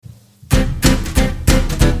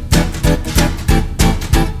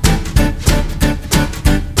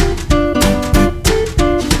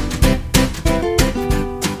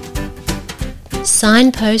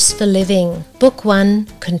Signposts for Living, Book 1,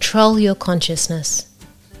 Control Your Consciousness.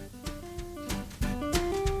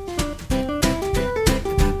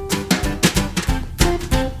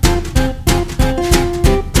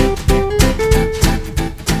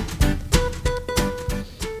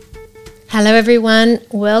 Hello everyone,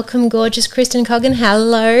 welcome gorgeous Kristen Coggan.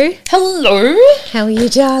 Hello. Hello. How are you,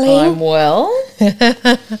 darling? I'm well.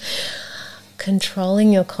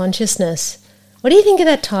 Controlling Your Consciousness. What do you think of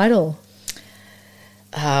that title?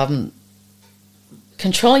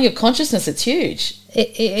 Controlling your consciousness, it's huge.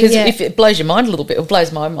 Because if it blows your mind a little bit, it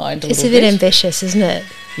blows my mind a little bit. It's a bit ambitious, isn't it?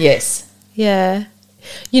 Yes. Yeah.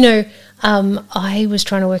 You know, I was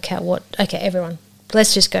trying to work out everyone,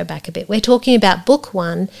 let's just go back a bit. We're talking about book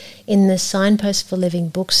 1 in the Signposts for Living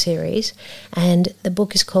book series, and the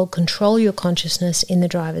book is called Control Your Consciousness in the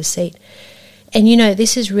Driver's Seat. And you know,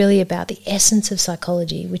 this is really about the essence of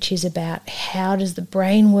psychology, which is about how does the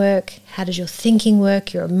brain work, how does your thinking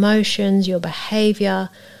work, your emotions, your behaviour,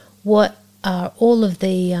 what are all of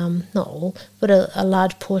the, not all, but a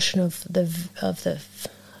large portion of the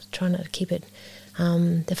trying to keep it,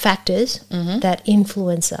 the factors that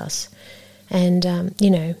influence us. And,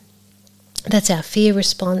 you know, that's our fear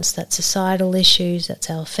response, that's societal issues, that's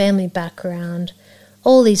our family background,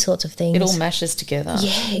 all these sorts of things. It all mashes together.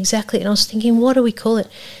 Yeah, exactly. And I was thinking, what do we call it?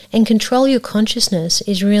 And control your consciousness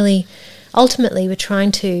is really, ultimately, we're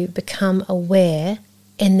trying to become aware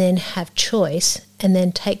and then have choice and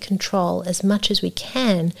then take control as much as we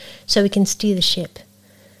can so we can steer the ship.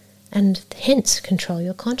 And hence, control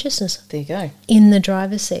your consciousness. There you go. In the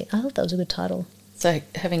driver's seat. I thought that was a good title. So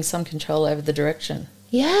having some control over the direction.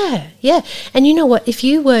 Yeah. And you know what? If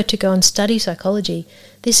you were to go and study psychology,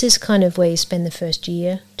 this is kind of where you spend the first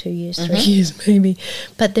year, 2 years, 3 years maybe.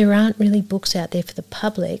 But there aren't really books out there for the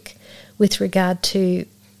public with regard to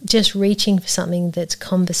just reaching for something that's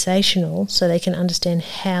conversational so they can understand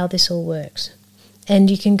how this all works.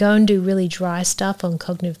 And you can go and do really dry stuff on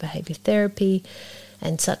cognitive behaviour therapy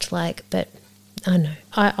and such like, but I know.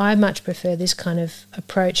 I much prefer this kind of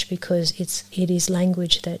approach because it is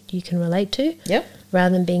language that you can relate to. Yep.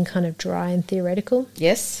 Rather than being kind of dry and theoretical.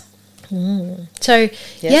 Yes. So,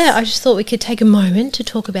 yes. Yeah, I just thought we could take a moment to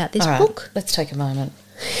talk about this book. Let's take a moment.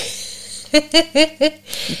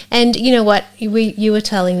 And you know what? You were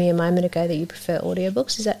telling me a moment ago that you prefer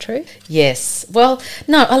audiobooks. Is that true? Yes. Well,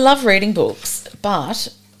 no, I love reading books,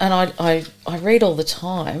 and I read all the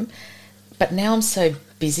time, but now I'm so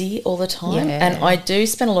busy all the time, and I do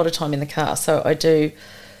spend a lot of time in the car, so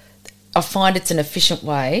I find it's an efficient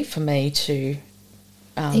way for me to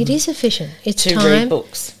it is efficient. It's to time read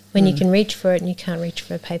books when you can reach for it and you can't reach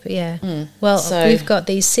for a paper. Well, we've got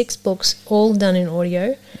these 6 books all done in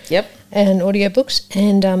audio. Yep. And audiobooks,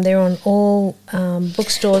 and they're on all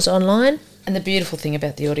bookstores online. And the beautiful thing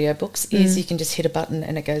about the audiobooks is you can just hit a button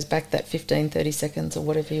and it goes back that 15-30 seconds or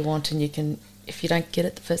whatever you want, and you can, if you don't get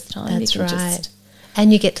it the first time, that's you can right.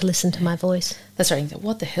 And you get to listen to my voice. That's right. You think,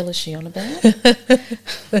 what the hell is she on about?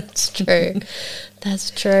 That's true.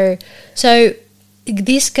 That's true. So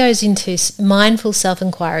this goes into mindful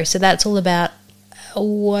self-inquiry. So that's all about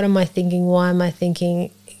what am I thinking? Why am I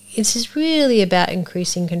thinking? It's just really about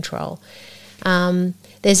increasing control.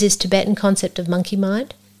 There's this Tibetan concept of monkey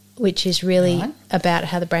mind, which is really about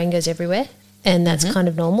how the brain goes everywhere, and that's kind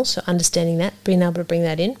of normal. So understanding that, being able to bring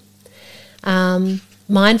that in.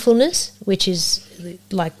 Mindfulness, which is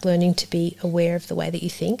like learning to be aware of the way that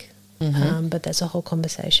you think, but that's a whole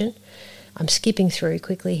conversation. I'm skipping through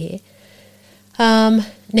quickly here.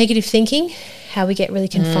 Negative thinking, how we get really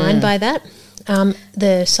confined by that.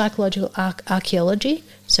 The psychological archaeology,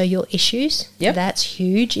 so your issues, that's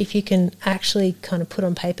huge. If you can actually kind of put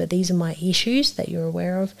on paper, these are my issues that you're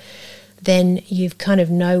aware of, then you kind of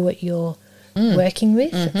know what you're working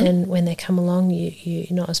with, and when they come along, you're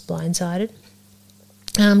not as blindsided.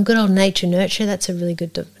 Good old nature nurture, that's a really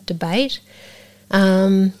good debate.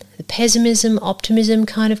 The pessimism, optimism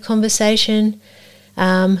kind of conversation.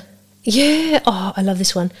 I love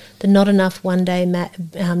this one. The not enough, one day,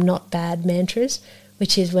 not bad mantras,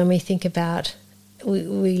 which is when we think about,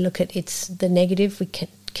 we look at it's the negative, we can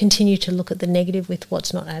continue to look at the negative with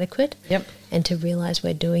what's not adequate, and to realise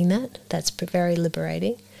we're doing that. That's very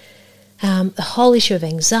liberating. The whole issue of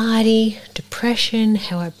anxiety, depression,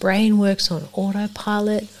 how our brain works on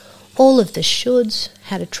autopilot, all of the shoulds,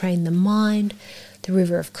 how to train the mind, the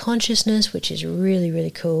river of consciousness, which is really,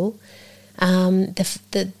 really cool. I'm going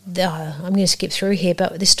to skip through here,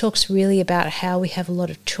 but this talks really about how we have a lot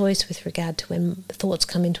of choice with regard to when thoughts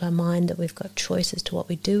come into our mind, that we've got choice as to what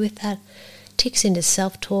we do with that. Ticks into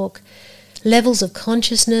self-talk, levels of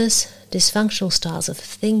consciousness, dysfunctional styles of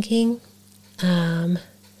thinking,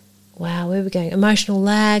 Wow, where are we going? Emotional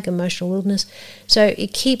lag, emotional wilderness. So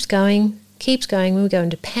it keeps going. When we go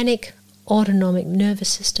into panic, autonomic nervous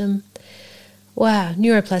system. Wow,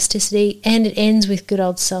 neuroplasticity, and it ends with good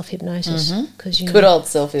old self-hypnosis. Good old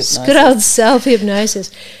self-hypnosis. Good old self-hypnosis,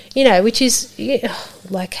 which is,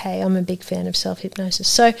 like, hey, I'm a big fan of self-hypnosis.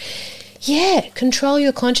 So, yeah, control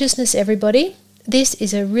your consciousness, everybody. This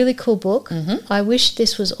is a really cool book. I wish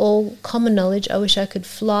this was all common knowledge. I wish I could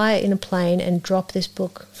fly in a plane and drop this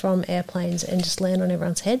book from airplanes and just land on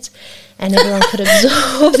everyone's heads and everyone could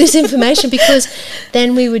absorb this information, because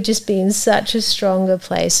then we would just be in such a stronger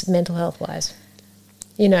place mental health-wise.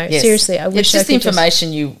 Yes. Seriously, I wish it's just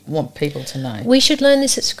information you want people to know. We should learn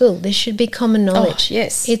this at school. This should be common knowledge. Oh,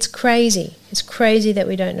 yes. It's crazy. It's crazy that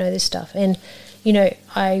we don't know this stuff. And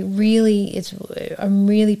I'm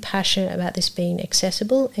really passionate about this being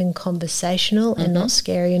accessible and conversational and not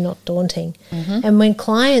scary and not daunting. And when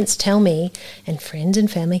clients tell me, and friends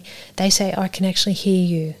and family, they say, I can actually hear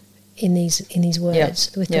you in these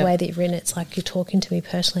words with the way that you've written it. It's like you're talking to me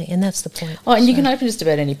personally, and that's the point. Oh, and you can open just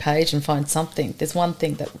about any page and find something. There's one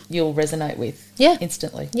thing that you'll resonate with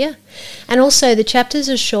instantly. Yeah. And also the chapters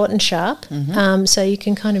are short and sharp, so you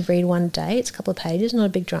can kind of read one day. It's a couple of pages, not a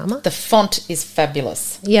big drama. The font is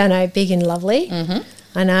fabulous. Yeah, I know, big and lovely.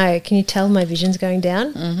 I know. Can you tell my vision's going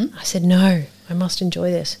down? I said, no, I must enjoy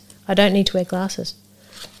this. I don't need to wear glasses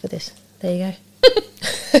for this. There you go.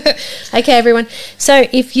 Okay, everyone. So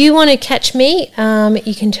if you want to catch me,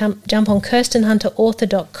 you can jump on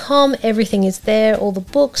KirstenHunterAuthor.com. Everything is there, all the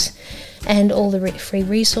books and all the free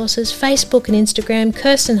resources. Facebook and Instagram,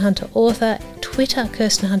 Kirsten Hunter Author. Twitter,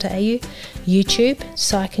 Kirsten Hunter AU. YouTube,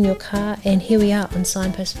 Psych in Your Car. And here we are on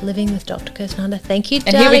Signpost for Living with Dr. Kirsten Hunter. Thank you,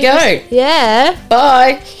 darling. And here we go. Yeah.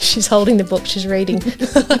 Bye. She's holding the book she's reading.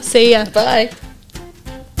 See ya. Bye.